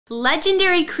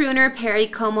Legendary crooner Perry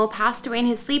Como passed away in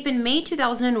his sleep in May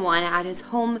 2001 at his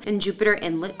home in Jupiter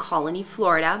Inlet Colony,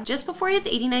 Florida, just before his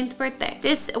 89th birthday.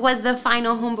 This was the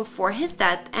final home before his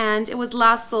death, and it was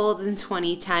last sold in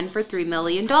 2010 for $3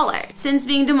 million, since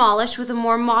being demolished with a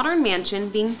more modern mansion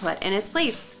being put in its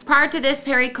place. Prior to this,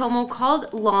 Perry Como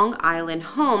called Long Island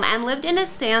home and lived in a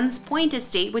Sands Point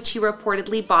estate, which he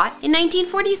reportedly bought in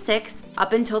 1946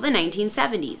 up until the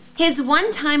 1970s. His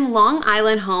one-time Long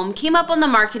Island home came up on the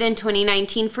market in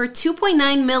 2019 for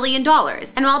 $2.9 million,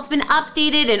 and while it's been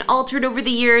updated and altered over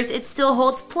the years, it still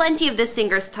holds plenty of the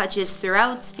singer's touches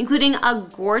throughout, including a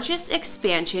gorgeous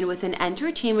expansion with an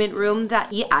entertainment room that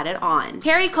he added on.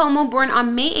 Perry Como, born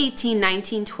on May 18,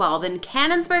 1912 in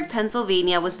Canonsburg,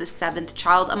 Pennsylvania, was the 7th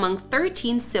child among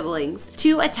 13 siblings,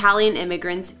 2 Italian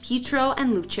immigrants, Pietro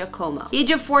and Lucia Como. At the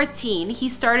age of 14, he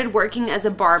started working as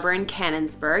a barber in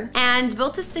Canonsburg and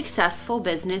built a successful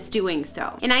business doing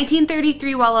so. In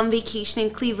 1933, while on vacation in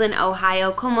Cleveland,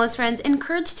 Ohio, Como's friends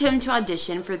encouraged him to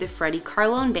audition for the Freddie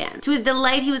Carlone Band. To his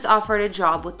delight, he was offered a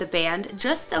job with the band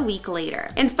just a week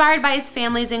later. Inspired by his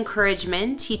family's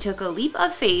encouragement, he took a leap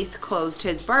of faith, closed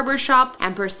his barbershop,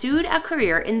 and pursued a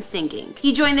career in singing.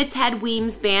 He joined the Ted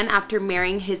Weems Band after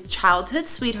marrying his childhood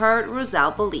sweetheart,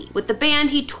 Roselle Bailey. With the band,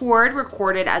 he toured,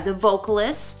 recorded as a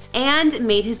vocalist, and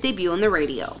made his debut on the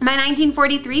radio. By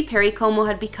 1943, Perry Como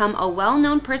had become a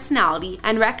well-known personality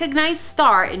and recognized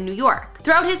star in New York.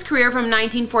 Throughout his career from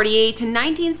 1948 to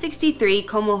 1963,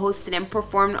 Como hosted and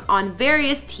performed on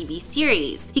various TV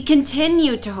series. He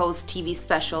continued to host TV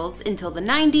specials until the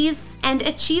 90s and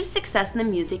achieved success in the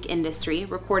music industry,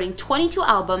 recording 22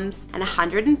 albums and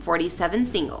 147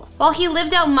 singles. While he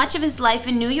lived out much of his life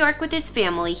in New York with his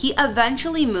family, he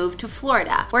eventually moved to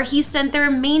Florida, where he spent the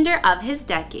remainder of his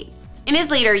decades. In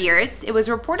his later years, it was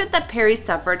reported that Perry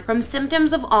suffered from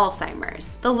symptoms of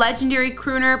Alzheimer's. The legendary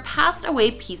crooner passed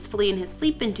away peacefully in his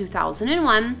sleep in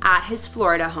 2001 at his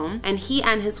Florida home, and he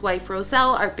and his wife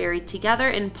Roselle are buried together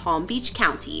in Palm Beach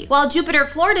County. While Jupiter,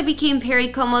 Florida became Perry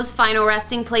Como's final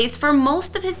resting place for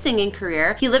most of his singing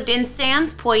career, he lived in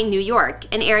Sands Point, New York,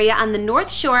 an area on the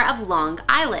north shore of Long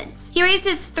Island. He raised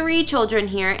his 3 children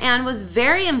here and was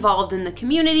very involved in the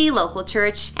community, local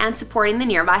church, and supporting the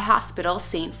nearby hospital,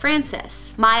 St. Francis.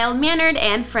 Mild-mannered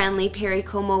and friendly, Perry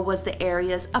Como was the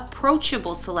area's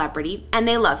approachable celebrity, and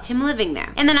they loved him living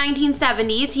there. In the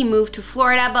 1970s, he moved to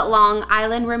Florida, but Long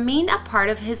Island remained a part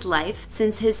of his life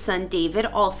since his son David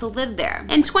also lived there.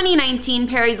 In 2019,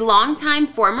 Perry's longtime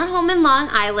former home in Long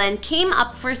Island came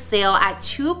up for sale at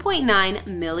 $2.9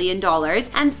 million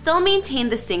and still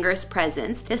maintained the singer's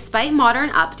presence despite modern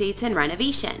updates and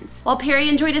renovations. While Perry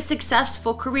enjoyed a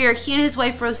successful career, he and his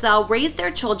wife Roselle raised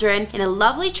their children in a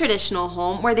lovely traditional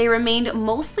home where they remained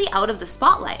mostly out of the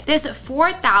spotlight. This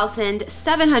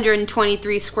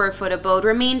 4,723 square foot abode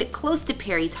remained close to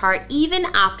Perry's heart even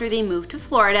after they moved to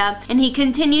Florida, and he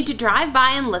continued to drive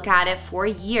by and look at it for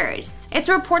years. It's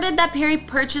reported that Perry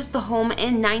purchased the home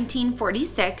in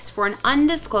 1946 for an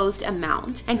undisclosed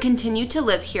amount and continued to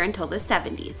live here until the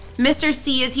 70s. Mr.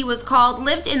 C, as he was called,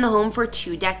 lived in the home for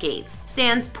 2 decades.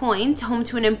 Sands Point, home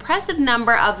to an impressive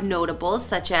number of notables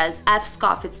such as F.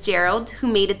 Scott Fitzgerald, who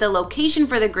made it the location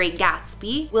for The Great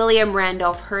Gatsby, William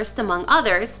Randolph Hearst, among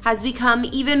others, has become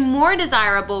even more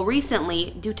desirable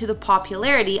recently due to the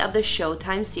popularity of the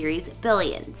Showtime series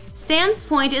Billions. Sands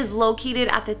Point is located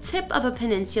at the tip of a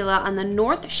peninsula on the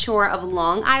north shore of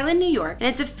Long Island, New York, and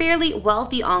it's a fairly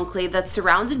wealthy enclave that's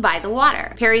surrounded by the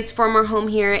water. Perry's former home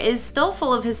here is still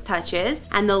full of his touches,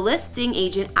 and the listing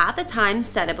agent at the time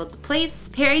said about the place,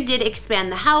 Perry did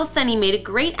expand the house, and he made a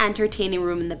great entertaining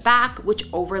room in the back which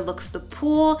overlooks the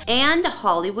pool and a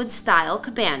Hollywood-style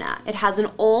cabana. It has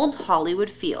an old Hollywood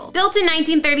feel. Built in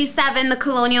 1937, the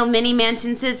colonial mini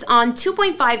mansion sits on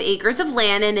 2.5 acres of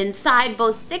land and inside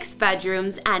boasts 6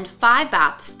 bedrooms and 5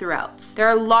 baths throughout. There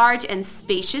are large and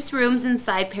spacious rooms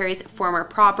inside Perry's former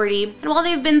property, and while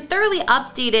they've been thoroughly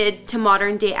updated to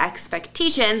modern-day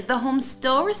expectations, the home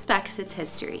still respects its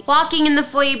history. Walking in the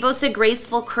foyer boasts a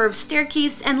graceful curved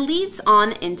staircase and leads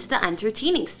on into the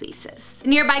entertaining spaces. The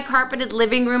nearby carpeted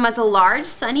living room has a large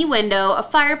sunny window, a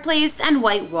fireplace, and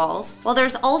white walls, while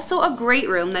there's also a great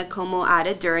room that Como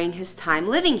added during his time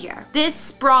living here. This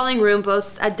sprawling room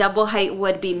boasts a double-height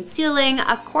wood-beam ceiling,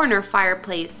 a corner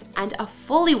fireplace, and a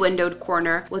fully windowed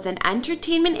corner with an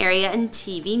entertainment area and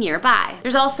TV nearby.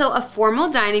 There's also a formal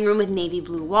dining room with navy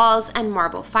blue walls and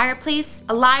marble fireplace,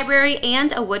 a library,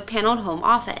 and a wood-paneled home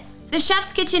office. The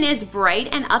chef's kitchen is bright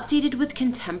and updated with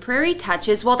contemporary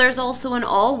touches, while there's also an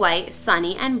all-white,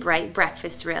 sunny, and bright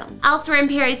breakfast room. Elsewhere in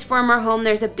Perry's former home,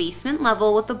 there's a basement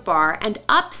level with a bar, and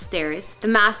upstairs, the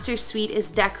master suite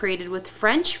is decorated with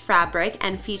French fabric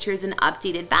and features an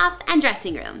updated bath and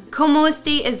dressing room. Como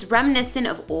estate is reminiscent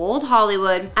of old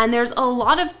Hollywood, and there's a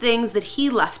lot of things that he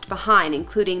left behind,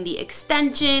 including the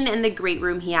extension and the great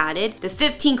room he added, the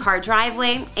 15-car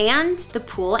driveway, and the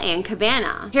pool and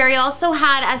cabana. Perry also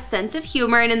had a sense of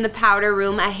humor, and in the powder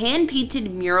room, a hand-painted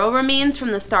mural remains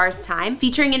from the star's time,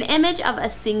 featuring an image of a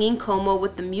singing Como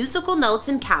with the musical notes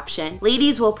and caption,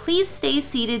 "Ladies will please stay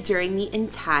seated during the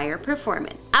entire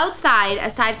performance." Outside,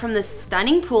 aside from the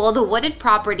stunning pool, the wooded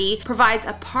property provides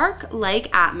a park-like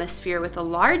atmosphere with a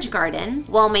large garden,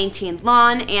 well-maintained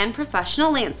lawn, and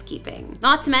professional landscaping.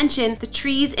 Not to mention, the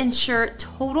trees ensure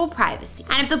total privacy.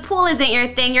 And if the pool isn't your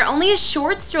thing, you're only a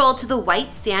short stroll to the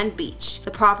white sand beach.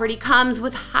 The property comes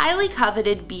with highly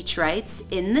coveted beach rights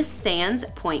in the Sands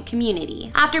Point community.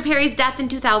 After Perry's death in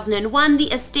 2001,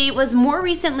 the estate was more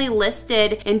recently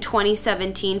listed in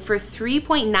 2017 for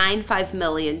 $3.95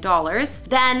 million,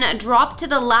 then dropped to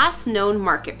the last known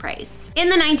market price. In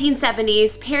the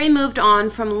 1970s, Perry moved on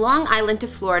from Long Island to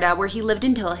Florida, where he lived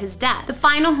until his death. The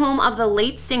final home of the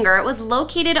late singer was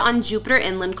located on Jupiter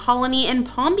Inlet Colony in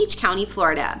Palm Beach County,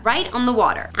 Florida, right on the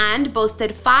water, and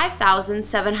boasted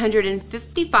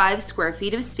 5,755 square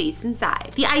feet of space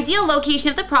inside. The ideal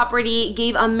location of the property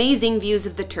gave amazing views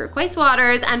of the turquoise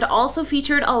waters and also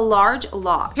featured a large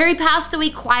loft. Perry passed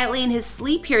away quietly in his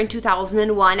sleep here in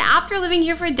 2001 after living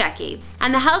here for decades,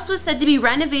 and the house was said to be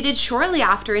renovated shortly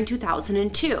after in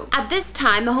 2002. At this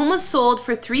time, the home was sold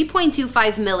for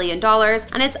 $3.25 million,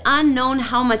 and it's unknown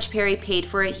how much Perry paid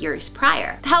for it years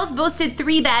prior. The house boasted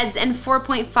 3 beds and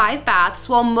 4.5 baths,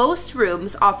 while most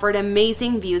rooms offered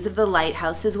amazing views of the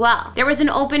lighthouse as well. There was an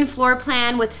open floor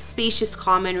plan with spacious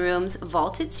common rooms,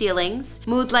 vaulted ceilings,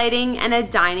 mood lighting, and a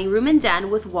dining room and den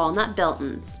with walnut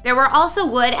built-ins. There were also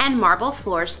wood and marble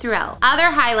floors throughout.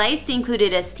 Other highlights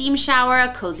included a steam shower,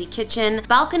 a cozy kitchen,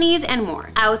 balconies, and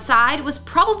more. Outside was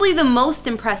probably the most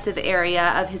impressive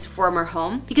area of his former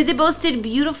home because it boasted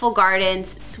beautiful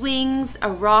gardens, swings, a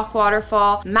rock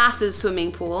waterfall, massive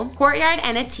swimming pool, courtyard,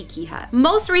 and a tiki hut.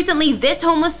 Most recently, this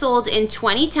home was sold in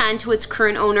 2010 to its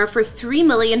current owner for $3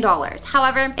 million.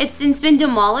 However, it's since been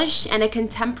demolished and a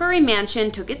contemporary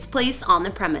mansion took its place on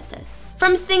the premises.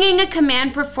 From singing a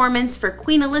command performance for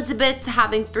Queen Elizabeth to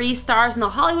having 3 stars on the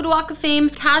Hollywood Walk of Fame,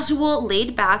 casual,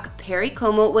 laid-back Perry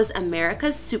Como was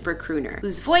America's super crooner,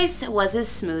 whose voice was as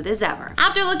smooth as ever.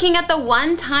 After looking at the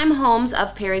one-time homes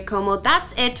of Perry Como,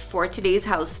 that's it for today's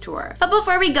house tour. But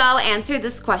before we go, answer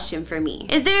this question for me.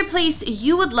 Is there a place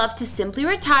you would love to simply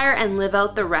retire and live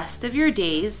out the rest of your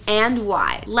days, and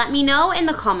why? Let me know in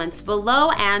the comments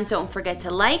below, and don't forget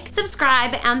to like,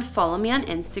 subscribe, and follow me on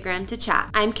Instagram to chat.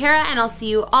 I'm Kara, and I'll see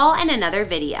you all in another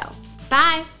video.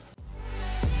 Bye!